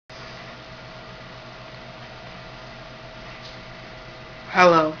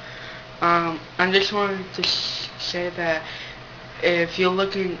Hello. I just wanted to say that if you're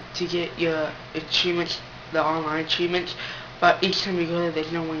looking to get your achievements, the online achievements, but each time you go there,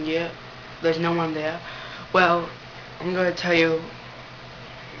 there's no one there. Well, I'm gonna tell you,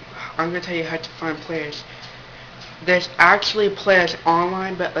 I'm gonna tell you how to find players. There's actually players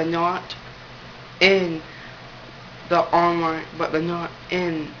online, but they're not in the online, but they're not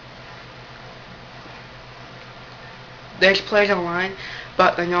in. There's players online,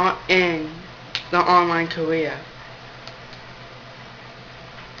 but they're not in the online career.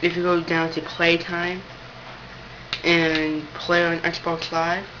 If you go down to playtime and play on Xbox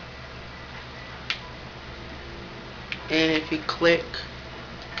Live, and if you click,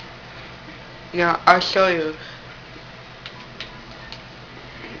 now I'll show you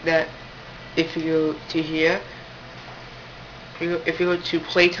that if you go to here, if you go to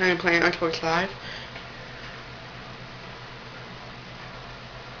playtime and play on Xbox Live,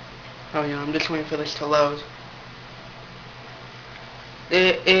 oh yeah, I'm just waiting for this to load.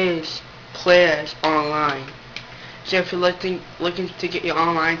 There is players online. So if you're looking to get your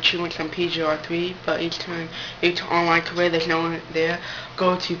online achievements on PGR 3, but each time you to online career there's no one there,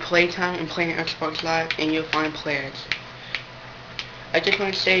 go to playtime and play on Xbox Live and you'll find players. I just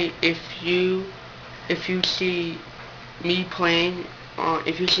want to say if you see me playing on on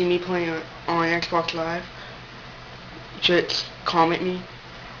Xbox Live, just comment me.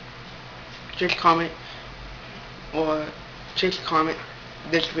 Just comment or just comment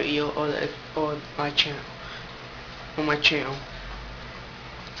this video or my channel. On my channel.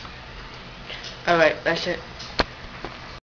 Alright, that's it.